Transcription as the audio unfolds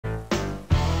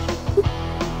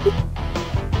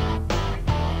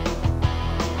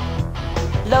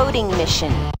decoding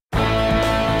mission.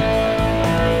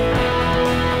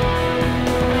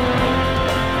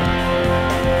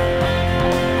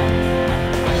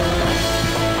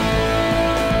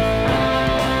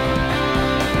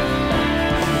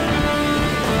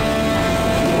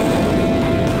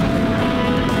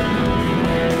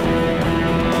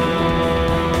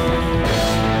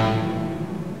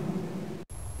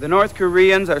 The North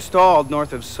Koreans are stalled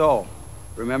north of Seoul.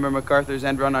 Remember MacArthur's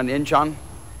end run on Incheon?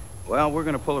 Well, we're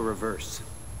going to pull a reverse.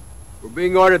 We're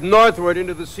being ordered northward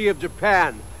into the Sea of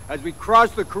Japan. As we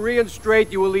cross the Korean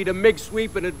Strait, you will lead a MiG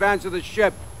sweep in advance of the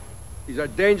ship. These are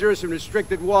dangerous and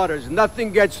restricted waters.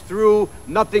 Nothing gets through,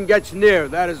 nothing gets near,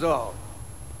 that is all.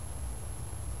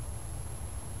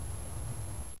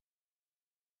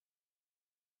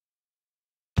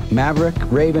 Maverick,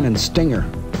 Raven, and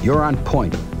Stinger, you're on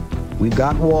point. We've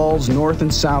got walls north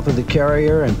and south of the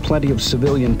carrier and plenty of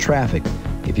civilian traffic.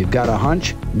 If you've got a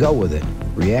hunch, go with it.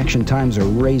 Reaction times are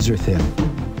razor thin.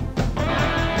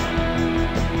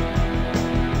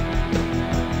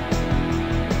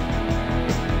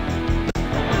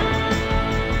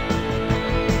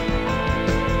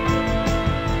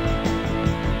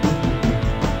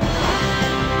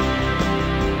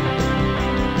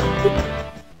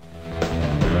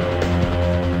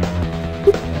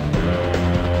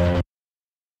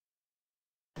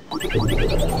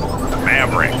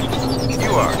 Maverick,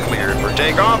 you are cleared for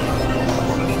takeoff.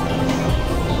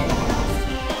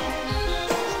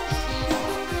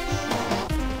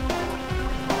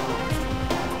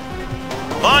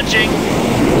 Launching.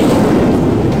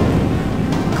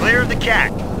 Clear of the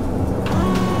cat.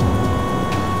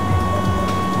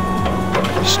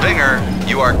 Stinger,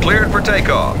 you are cleared for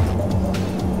takeoff.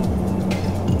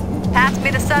 Pass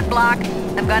me the sunblock.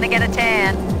 I'm gonna get a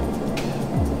tan.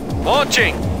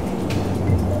 Launching!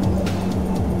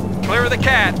 Clear of the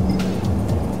cat.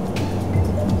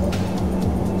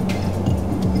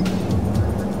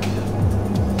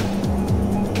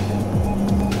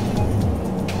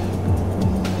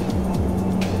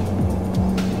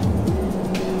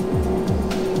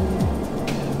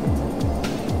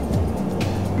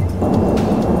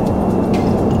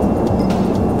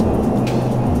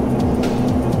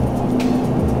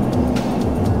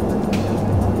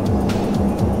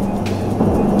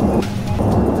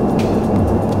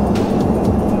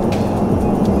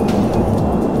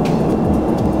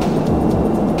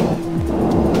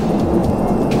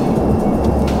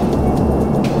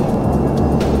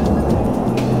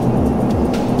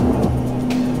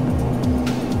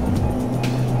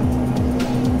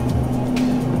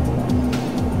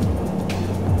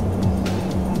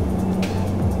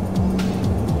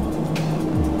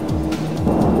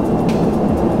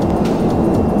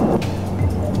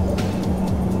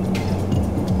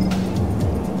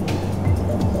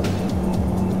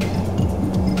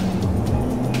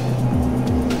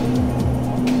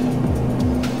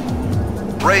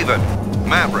 Raven,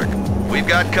 Maverick, we've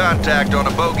got contact on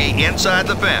a bogey inside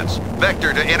the fence.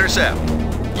 Vector to intercept.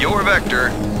 Your vector,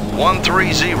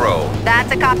 130.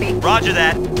 That's a copy. Roger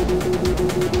that.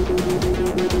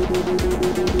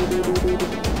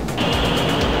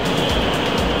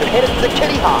 They're headed to the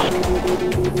Kitty Hawk.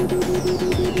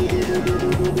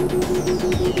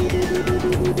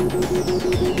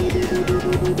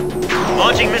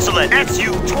 Launching missile at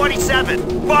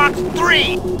SU-27, Box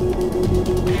 3.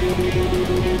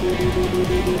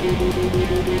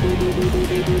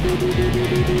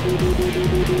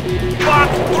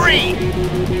 Box 3!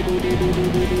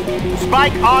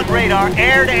 Spike on radar,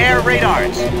 air-to-air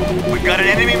radars. We've got an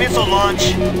enemy missile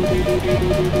launch.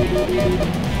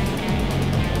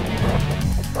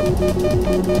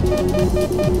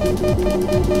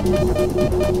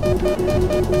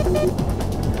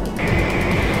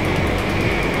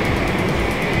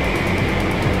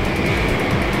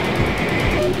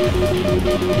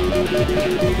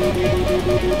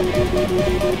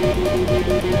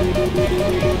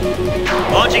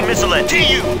 Launching missile at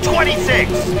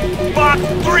TU-26, Box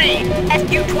 3.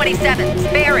 SU-27's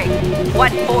bearing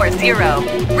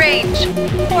 140. Range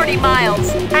 40 miles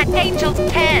at Angels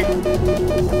 10.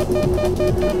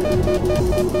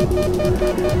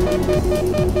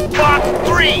 Box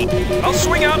 3. I'll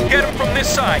swing out and get him from this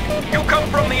side. You come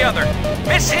from the other.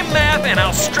 Miss him, Mav, and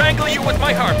I'll strangle you with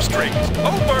my harpstrings.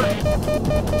 Over.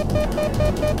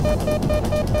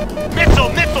 Missile,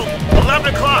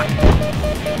 11 o'clock.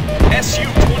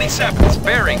 SU-27's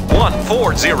bearing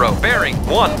 140. Bearing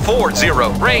 140.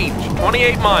 Range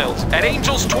 28 miles at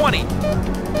Angels 20.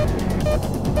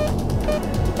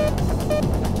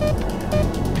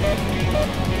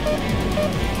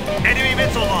 Enemy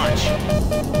missile launch.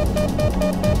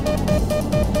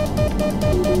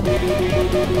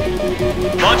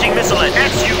 Launching missile at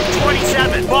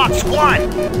SU-27, Box 1.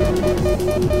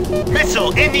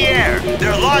 Missile in the air.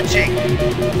 They're launching.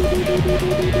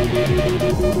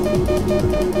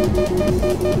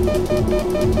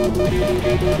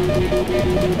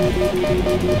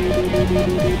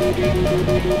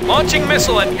 Launching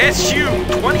missile at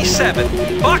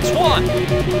SU-27, Box 1.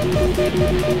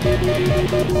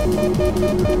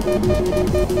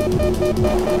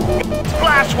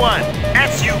 Splash 1,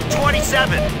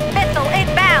 SU-27. Missile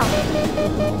inbound.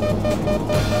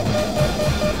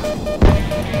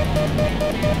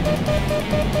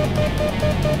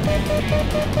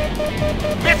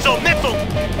 Missile.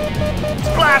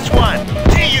 Splash 1,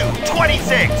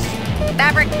 TU-26.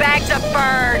 Maverick bags a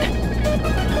bird.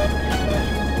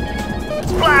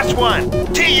 Splash 1,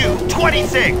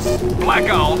 TU-26. Black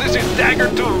Owl, this is Dagger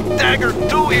 2. Dagger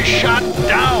 2 is shot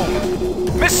down.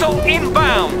 Missile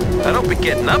inbound. I don't be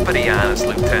getting uppity on us,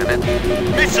 Lieutenant.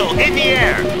 Missile in the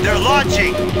air. They're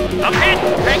launching. I'm hit.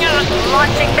 Hang on.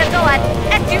 Launching missile at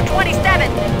SU-27,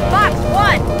 Box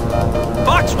 1.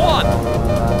 Box 1.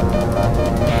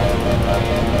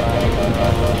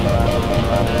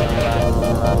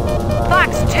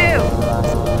 Box 2.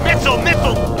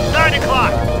 Missile. 9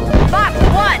 o'clock. Box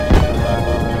 1.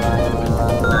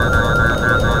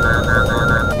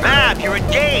 Mav, you're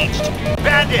engaged.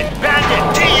 Bandit,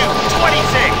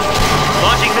 TU-26.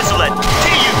 Launching missile at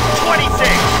TU-26.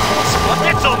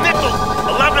 Missile,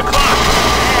 11 o'clock.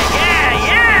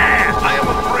 I am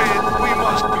afraid we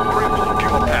must revoke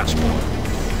your passport.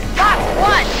 Box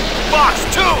 1. Box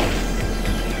 2.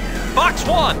 Box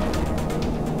 1.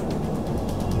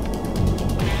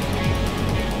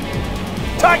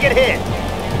 Target hit.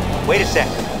 Wait a sec.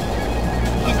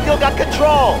 He's still got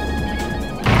control.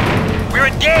 We're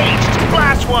engaged.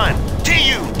 Blast 1.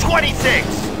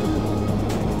 TU-26.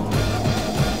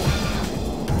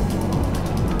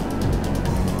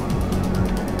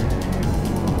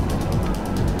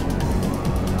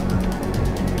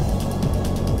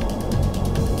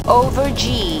 Over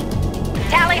G.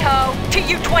 Tally ho,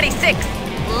 TU-26.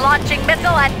 Launching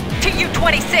missile at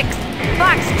TU-26,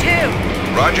 Box 2.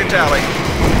 Roger, Tally.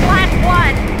 Blast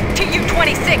 1,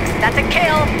 TU-26. That's a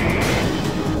kill.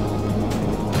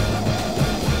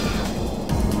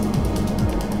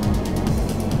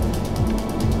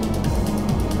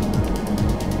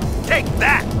 Take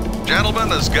that. Gentlemen,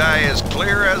 the sky is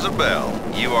clear as a bell.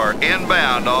 You are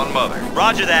inbound on Mother.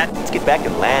 Roger that. Let's get back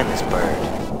and land this bird.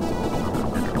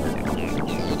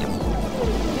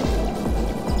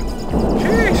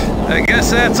 I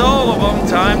guess that's all of them.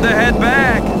 Time to head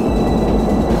back.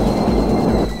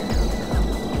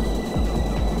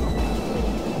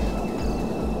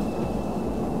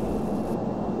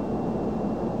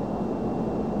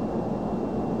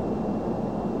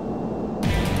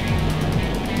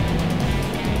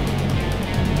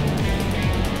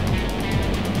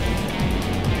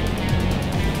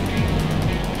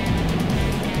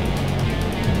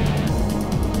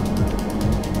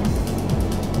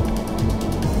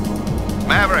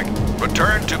 Maverick,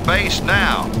 return to base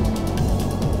now.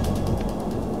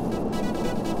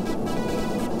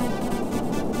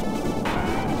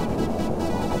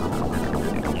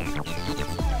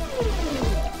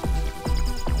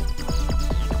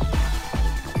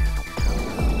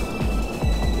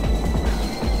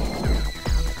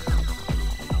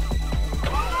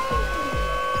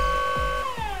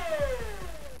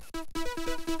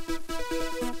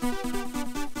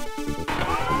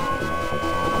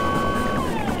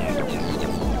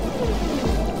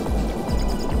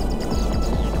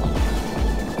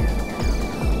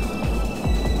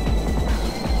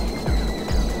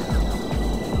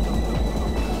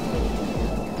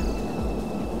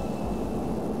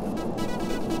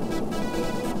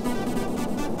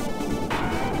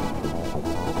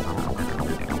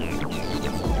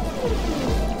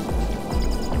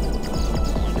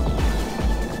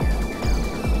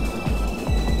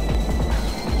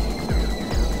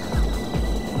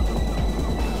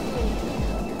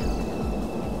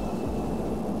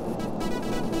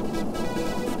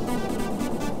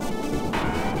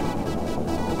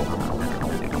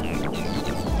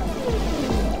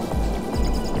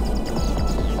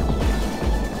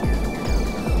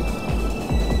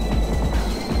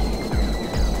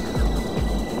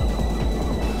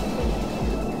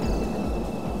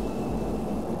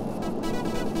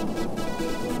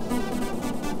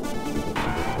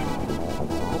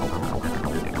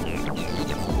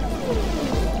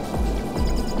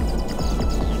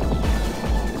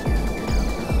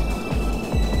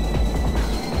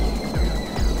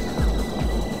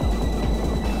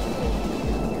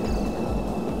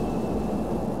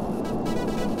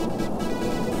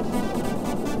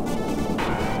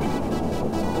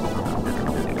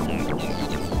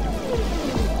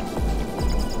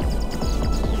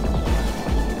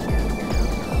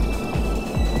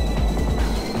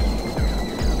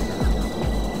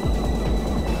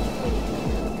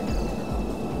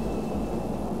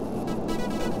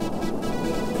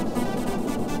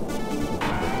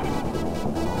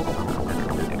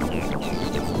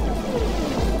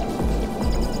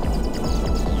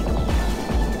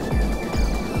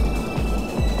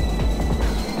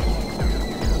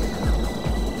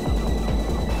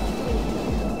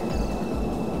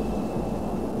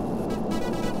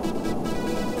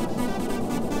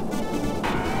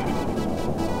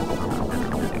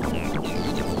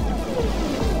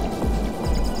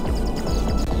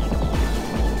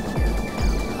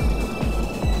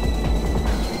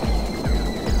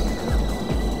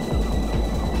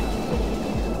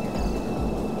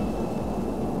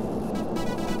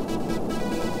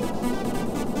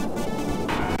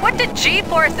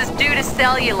 G-Force is due to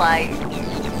cellulite.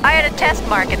 I had a test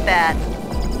market that.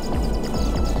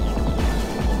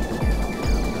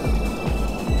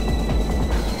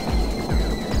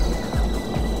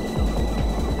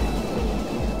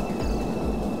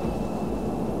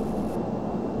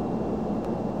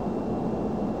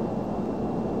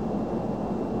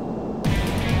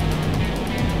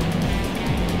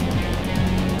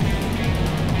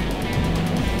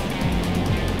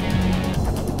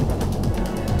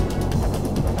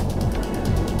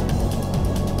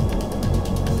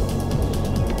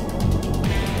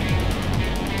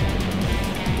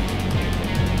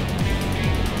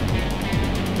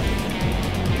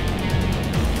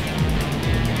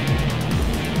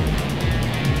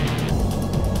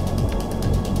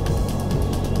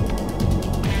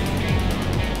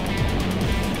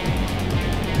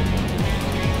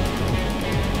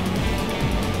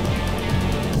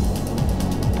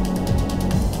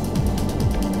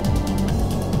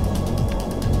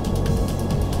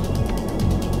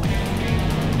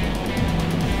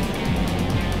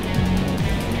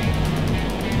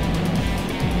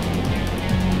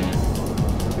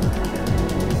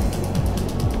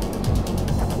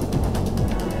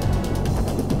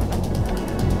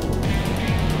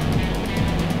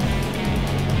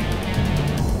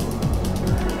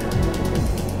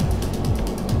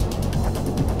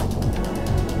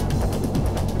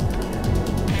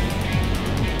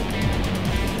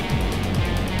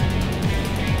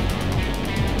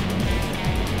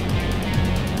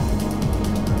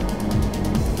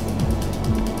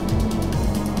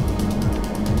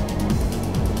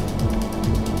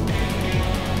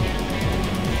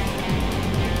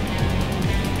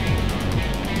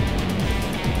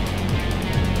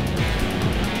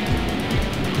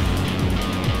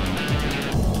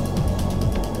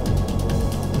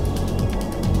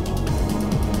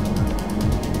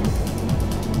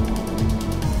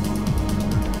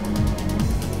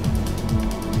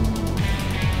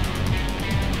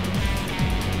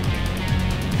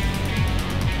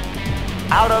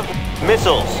 Out of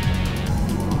missiles.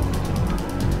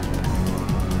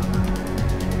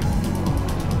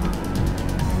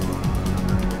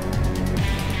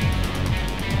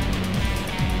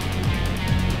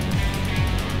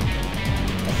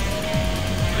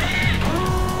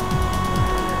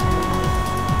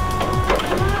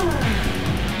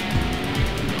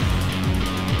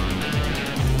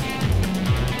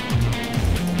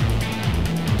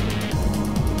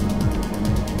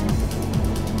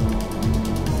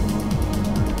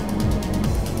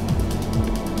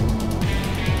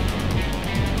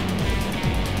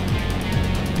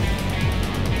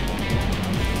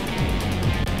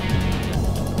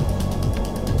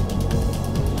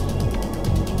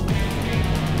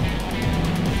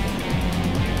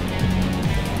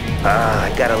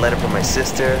 I got a letter from my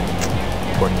sister.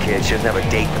 Poor kid, she doesn't have a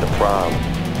date for the prom.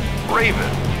 Raven,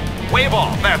 wave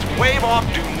off. That's wave off,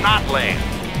 do not land.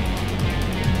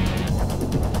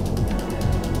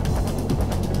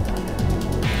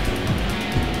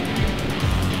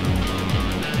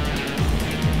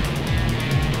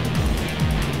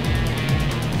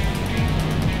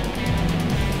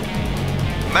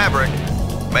 Maverick,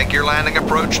 make your landing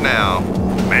approach now.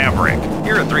 Maverick,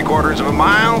 you're at 3/4 of a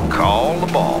mile, call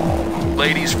the ball.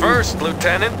 Ladies first,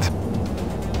 Lieutenant.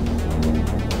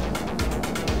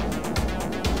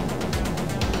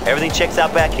 Everything checks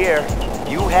out back here.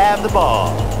 You have the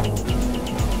ball.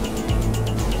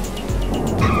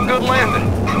 Good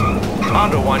landing.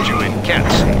 Hondo wants you in cat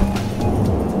safe.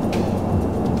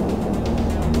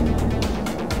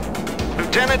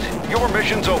 Lieutenant, your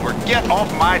mission's over. Get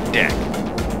off my deck.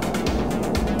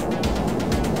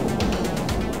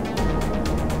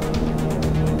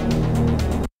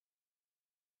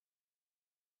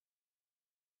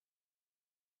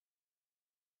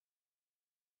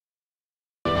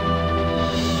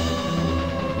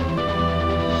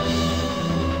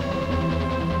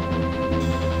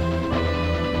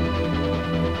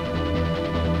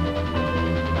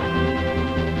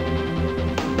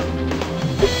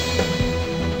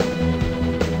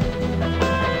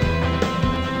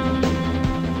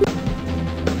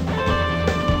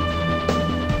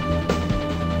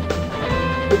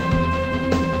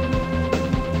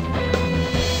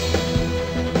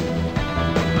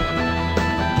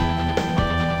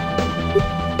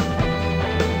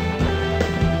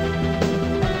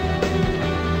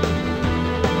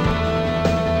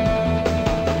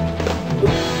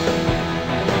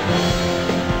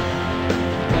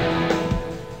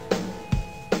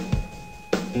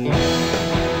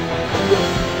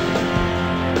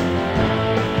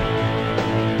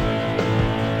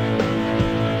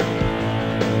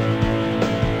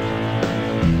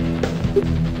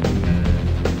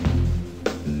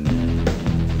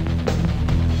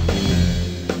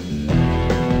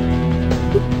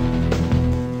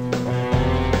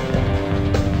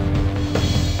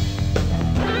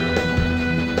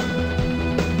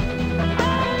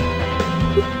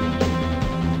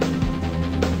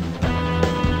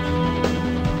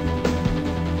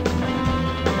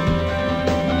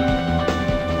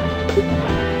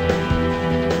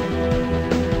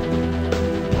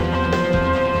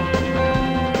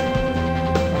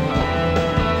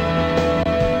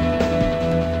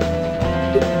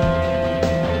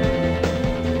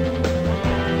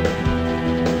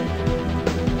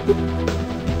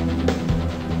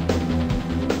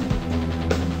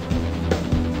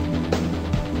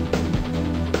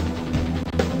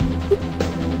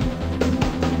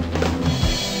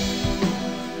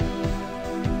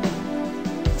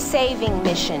 saving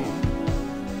mission.